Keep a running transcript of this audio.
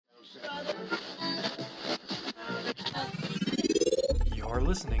You're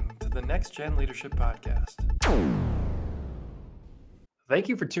listening to the Next Gen Leadership Podcast. Thank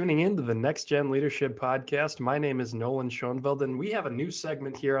you for tuning in to the Next Gen Leadership Podcast. My name is Nolan Schoenveld, and we have a new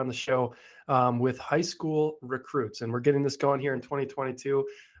segment here on the show with high school recruits, and we're getting this going here in 2022.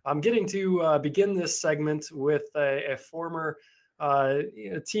 I'm getting to begin this segment with a former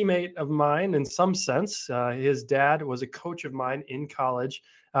teammate of mine in some sense. His dad was a coach of mine in college.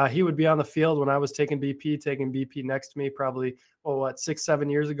 He would be on the field when I was taking BP next to me, probably,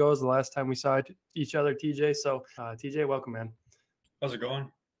 6-7 years ago is the last time we saw each other, TJ. So TJ, welcome, man. How's it going?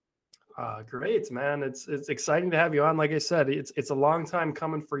 Great, man. It's exciting to have you on. Like I said, it's a long time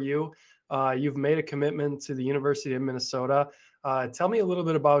coming for you. You've made a commitment to the University of Minnesota. Tell me a little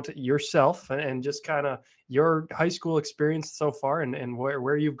bit about yourself and just kind of your high school experience so far and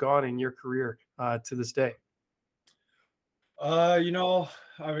where you've gone in your career to this day. I'm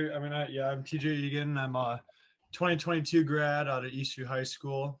TJ Egan. I'm a 2022 grad out of Eastview High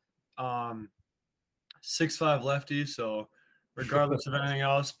School. 6'5" lefty, so regardless of anything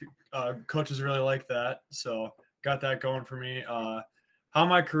else, coaches really like that. So got that going for me. How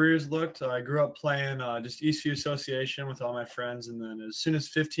my careers looked, I grew up playing just Eastview Association with all my friends. And then as soon as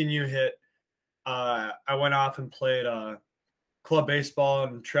 15U hit, I went off and played club baseball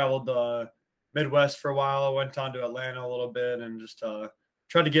and traveled the Midwest for a while. I went on to Atlanta a little bit and just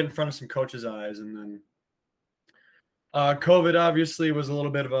tried to get in front of some coaches' eyes. And then COVID obviously was a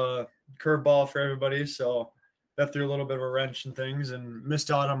little bit of a curveball for everybody. So that threw a little bit of a wrench in things and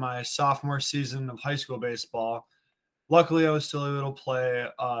missed out on my sophomore season of high school baseball. Luckily, I was still able to play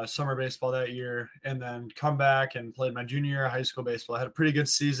summer baseball that year and then come back and played my junior year of high school baseball. I had a pretty good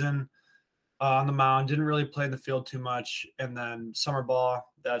season on the mound, didn't really play in the field too much. And then summer ball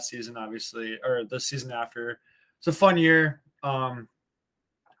that season, obviously, or the season after. It's a fun year.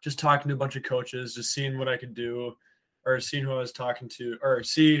 Just talking to a bunch of coaches, just seeing what I could do or seeing who I was talking to or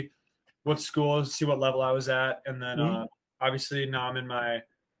see what schools, see what level I was at. And then obviously now I'm in my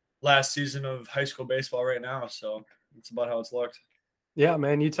last season of high school baseball right now. So it's about how it's looked. Yeah,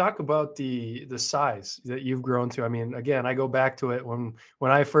 man, you talk about the size that you've grown to. I mean, again, I go back to it when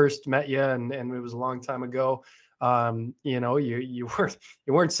I first met you and it was a long time ago. You weren't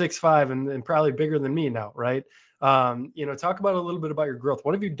 6'5" and probably bigger than me now, right? Talk about a little bit about your growth.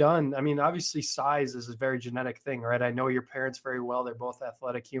 What have you done? I mean, obviously size is a very genetic thing, right? I know your parents very well. They're both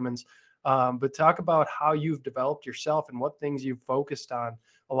athletic humans. But talk about how you've developed yourself and what things you've focused on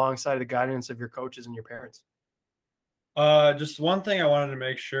alongside the guidance of your coaches and your parents. Just one thing I wanted to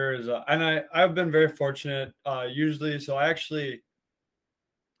make sure is, and I've been very fortunate, usually. So I actually,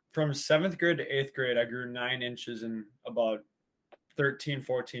 from 7th grade to 8th grade, I grew 9 inches in about 13,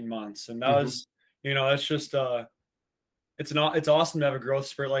 14 months. And that was, that's just, it's awesome to have a growth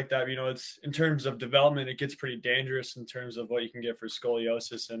spurt like that. It's in terms of development, it gets pretty dangerous in terms of what you can get for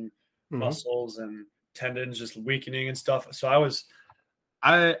scoliosis and muscles and tendons just weakening and stuff. So I was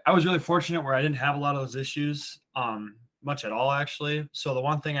really fortunate where I didn't have a lot of those issues, much at all, actually. So the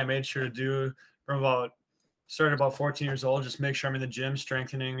one thing I made sure to do from started about 14 years old, just make sure I'm in the gym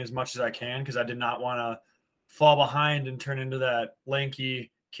strengthening as much as I can, because I did not want to fall behind and turn into that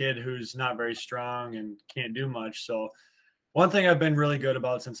lanky kid who's not very strong and can't do much. So one thing I've been really good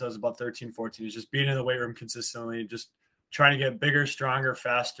about since I was about 13, 14 is just being in the weight room consistently, just trying to get bigger, stronger,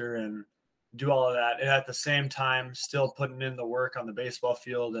 faster, and do all of that. And at the same time, still putting in the work on the baseball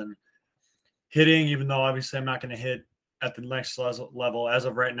field and hitting, even though obviously I'm not going to hit at the next level as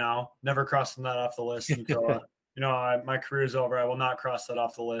of right now. Never crossing that off the list until, my career is over. I will not cross that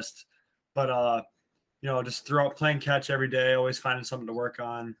off the list. But, just playing catch every day, always finding something to work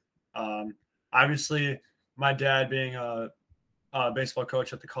on. Obviously, my dad being a baseball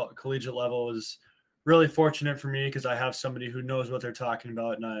coach at the collegiate level is really fortunate for me, because I have somebody who knows what they're talking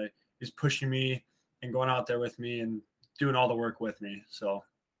about, and he's pushing me and going out there with me and doing all the work with me. So,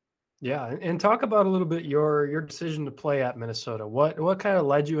 yeah, and talk about a little bit your decision to play at Minnesota. What kind of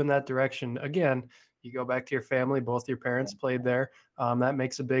led you in that direction? Again, you go back to your family; both your parents played there. That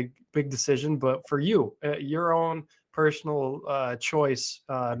makes a big decision. But for you, your own personal choice,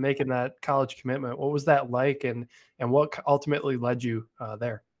 making that college commitment, what was that like, and what ultimately led you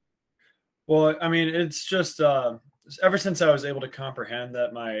there? Well, I mean, it's just ever since I was able to comprehend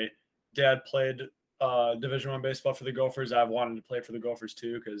that my dad played Division I baseball for the Gophers, I've wanted to play for the Gophers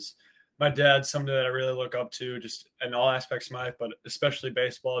too, because my dad's somebody that I really look up to, just in all aspects of my life, but especially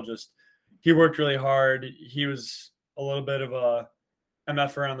baseball. Just he worked really hard. He was a little bit of a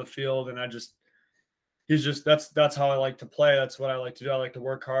MF around the field, and that's how I like to play. That's what I like to do. I like to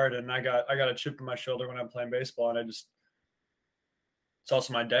work hard, and I got a chip in my shoulder when I'm playing baseball, and it's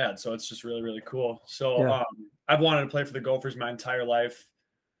also my dad. So it's just really, really cool. So Yeah. I've wanted to play for the Gophers my entire life.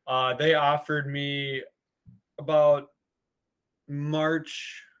 They offered me about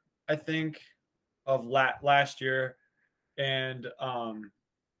March, I think, of last year, and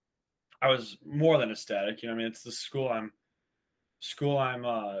I was more than ecstatic. You know, I mean, it's the school I'm school I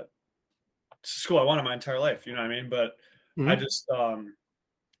wanted my entire life. You know what I mean? But I Mhm. just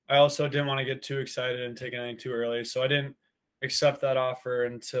I also didn't want to get too excited and take anything too early, so I didn't accept that offer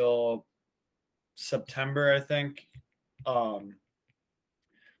until September, I think. Um,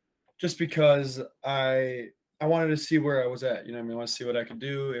 just because I wanted to see where I was at. You know what I mean? I want to see what I could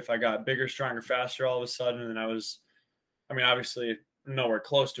do if I got bigger, stronger, faster all of a sudden. And I mean, obviously nowhere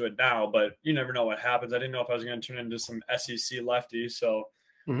close to it now, but you never know what happens. I didn't know if I was going to turn into some SEC lefty. So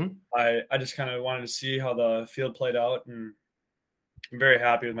Mhm. I just kind of wanted to see how the field played out. And I'm very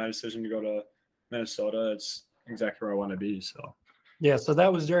happy with my decision to go to Minnesota. It's exactly where I want to be. So Yeah, so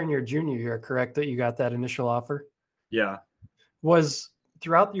that was during your junior year, correct, that you got that initial offer? yeah. Was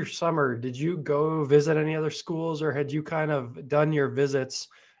throughout your summer, did you go visit any other schools, or had you kind of done your visits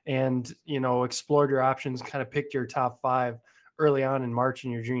and, explored your options, kind of picked your top 5 early on in March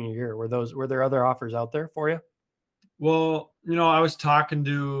in your junior year? Were there other offers out there for you? Well, I was talking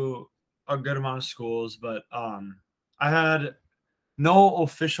to a good amount of schools, but I had no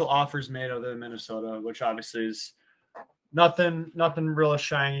official offers made other than Minnesota, which obviously is nothing real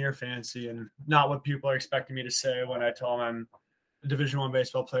shiny or fancy, and not what people are expecting me to say when I tell them I'm a Division 1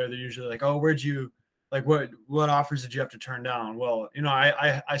 baseball player. They're usually like, "Oh, where'd you like what offers did you have to turn down?" Well,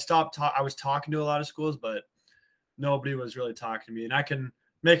 I stopped. I was talking to a lot of schools, but nobody was really talking to me, and I can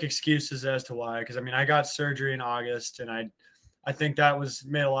make excuses as to why. Because I mean, I got surgery in August, and I think that was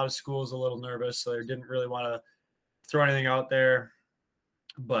made a lot of schools a little nervous, so they didn't really want to throw anything out there.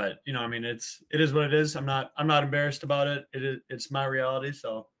 But I mean, it is what it is. I'm not embarrassed about it. It's my reality.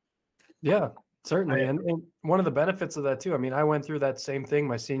 So Yeah, I certainly. And one of the benefits of that too, I mean, I went through that same thing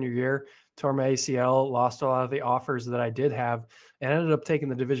my senior year, tore my ACL, lost a lot of the offers that I did have, and ended up taking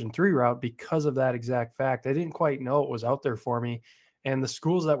the Division 3 route because of that exact fact. I didn't quite know it was out there for me. And the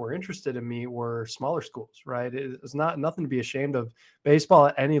schools that were interested in me were smaller schools, right? It's not nothing to be ashamed of. Baseball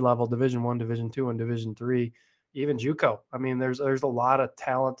at any level, Division 1, Division 2, and Division 3, even JUCO. I mean, there's a lot of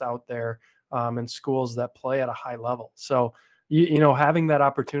talent out there in schools that play at a high level. So having that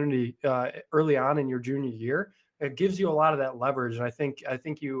opportunity early on in your junior year, it gives you a lot of that leverage. And I think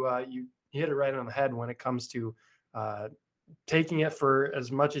you hit it right on the head when it comes to uh, taking it for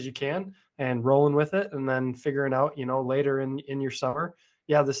as much as you can and rolling with it, and then figuring out, later in your summer,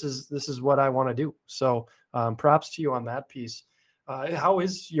 yeah, this is what I want to do. So props to you on that piece. How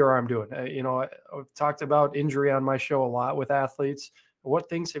is your arm doing? I've talked about injury on my show a lot with athletes. What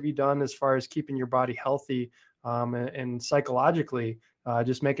things have you done as far as keeping your body healthy, and psychologically,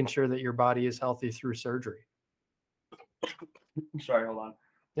 just making sure that your body is healthy through surgery? I'm sorry. Hold on.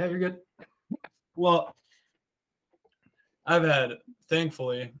 Yeah, you're good. Well, I've had,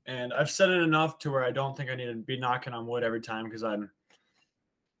 thankfully, and I've said it enough to where I don't think I need to be knocking on wood every time, because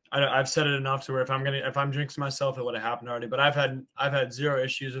I've said it enough to where if I'm jinxing myself, it would have happened already. But I've had zero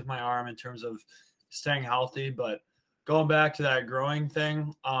issues with my arm in terms of staying healthy. But going back to that growing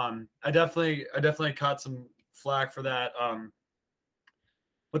thing, I definitely caught some flack for that.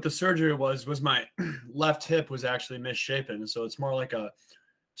 What the surgery was my left hip was actually misshapen, so it's more like a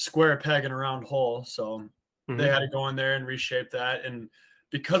square peg in a round hole. So they Hmm. had to go in there and reshape that. And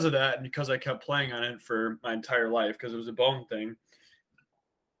because of that, and because I kept playing on it for my entire life, because it was a bone thing,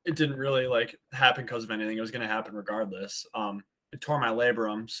 it didn't really like happen because of anything. It was going to happen regardless. It tore my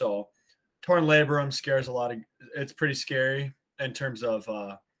labrum. So torn labrum scares a lot of, it's pretty scary in terms of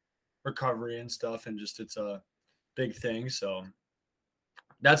recovery and stuff. And just, it's a big thing. So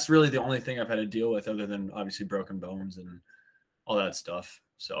that's really the only thing I've had to deal with, other than obviously broken bones and all that stuff.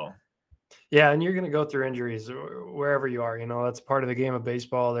 So Yeah, and you're going to go through injuries wherever you are. That's part of the game of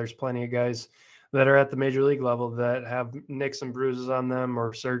baseball. There's plenty of guys that are at the major league level that have nicks and bruises on them,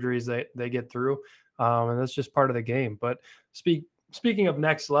 or surgeries they get through, and that's just part of the game. But speaking of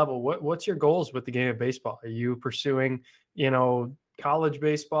next level, what's your goals with the game of baseball? Are you pursuing, college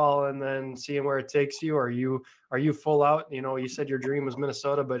baseball and then seeing where it takes you? Are you full out? You said your dream was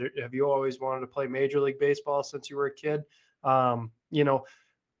Minnesota, but have you always wanted to play Major League Baseball since you were a kid? Um, you know,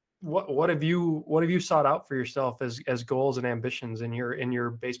 what have you sought out for yourself as goals and ambitions in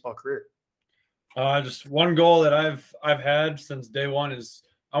your baseball career? just one goal that I've had since day one is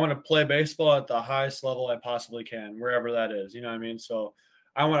I want to play baseball at the highest level I possibly can, wherever that is. You know what I mean? So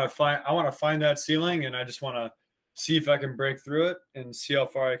I want to find that ceiling, and I just want to see if I can break through it and see how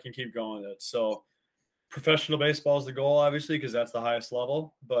far I can keep going with it. So professional baseball is the goal, obviously, because that's the highest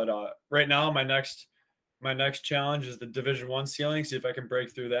level. But right now, my next challenge is the Division I ceiling. See if I can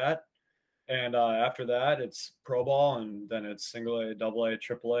break through that. And after that, it's pro ball, and then it's single A, double A,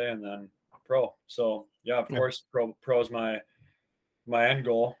 triple A, and then pro. So yeah, of course, pro is my end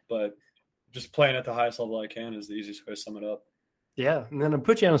goal, but just playing at the highest level I can is the easiest way to sum it up. Yeah, and then I'll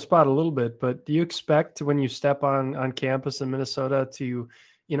put you on the spot a little bit, but do you expect when you step on campus in Minnesota to,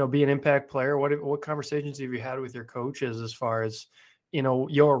 be an impact player? What conversations have you had with your coaches as far as,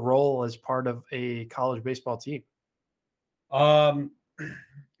 your role as part of a college baseball team?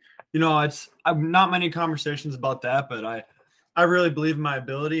 It's not many conversations about that, but I really believe in my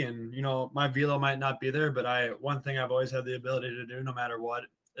ability, and my velo might not be there, but one thing I've always had the ability to do no matter what,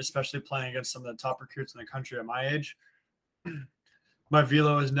 especially playing against some of the top recruits in the country at my age. My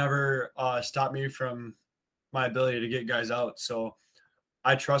velo has never stopped me from my ability to get guys out. So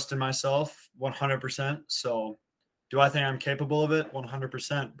I trust in myself 100%. So do I think I'm capable of it?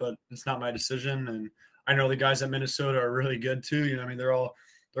 100%, but it's not my decision. And I know the guys at Minnesota are really good too.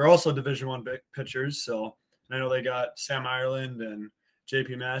 They're also Division I pitchers. So I know they got Sam Ireland and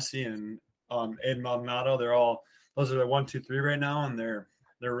JP Massey and Aiden Maldonado. Those are the 1, 2, 3 right now, and they're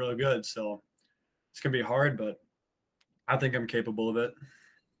really good. So it's gonna be hard, but I think I'm capable of it.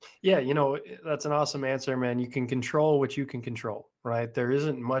 Yeah, that's an awesome answer, man. You can control what you can control, right? There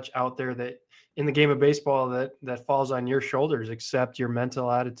isn't much out there that in the game of baseball that falls on your shoulders except your mental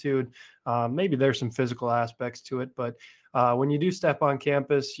attitude. Maybe there's some physical aspects to it, but when you do step on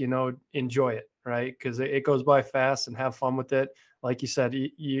campus, enjoy it, right? Because it goes by fast, and have fun with it. Like you said,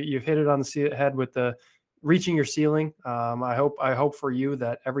 you've hit it on the head with the reaching your ceiling. I hope for you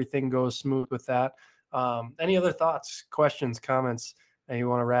that everything goes smooth with that. Any other thoughts, questions, comments that you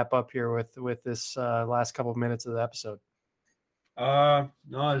want to wrap up here with this last couple of minutes of the episode? No,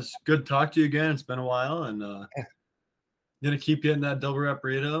 it's good to talk to you again. It's been a while, and gonna keep getting that double rep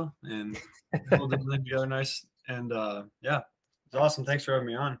burrito and hold everything together nice. And yeah, it's awesome. Thanks for having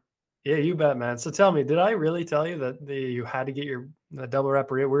me on. Yeah, you bet, man. So tell me, did I really tell you that you had to get the double rep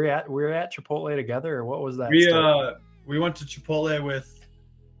burrito? We were at Chipotle together, or what was that? We went to Chipotle with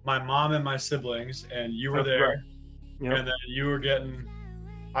my mom and my siblings, and you were there. Right. Yep. And then you were getting.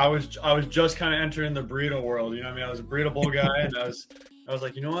 I was just kind of entering the burrito world. I was a burrito bowl guy, and I was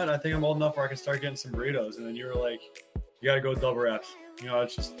like, you know what? I think I'm old enough where I can start getting some burritos. And then you were like, you got to go double reps.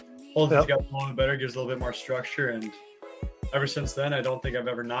 It's just holds it together a little bit better, gives a little bit more structure. And ever since then, I don't think I've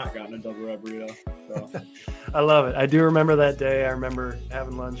ever not gotten a double rep burrito. So. I love it. I do remember that day. I remember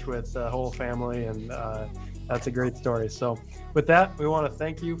having lunch with the whole family, and that's a great story. So with that, we want to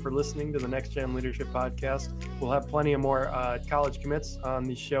thank you for listening to the Next Gen Leadership Podcast. We'll have plenty of more college commits on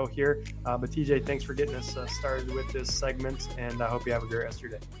the show here. But TJ, thanks for getting us started with this segment, and I hope you have a great rest of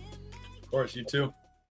your day. Of course, you too.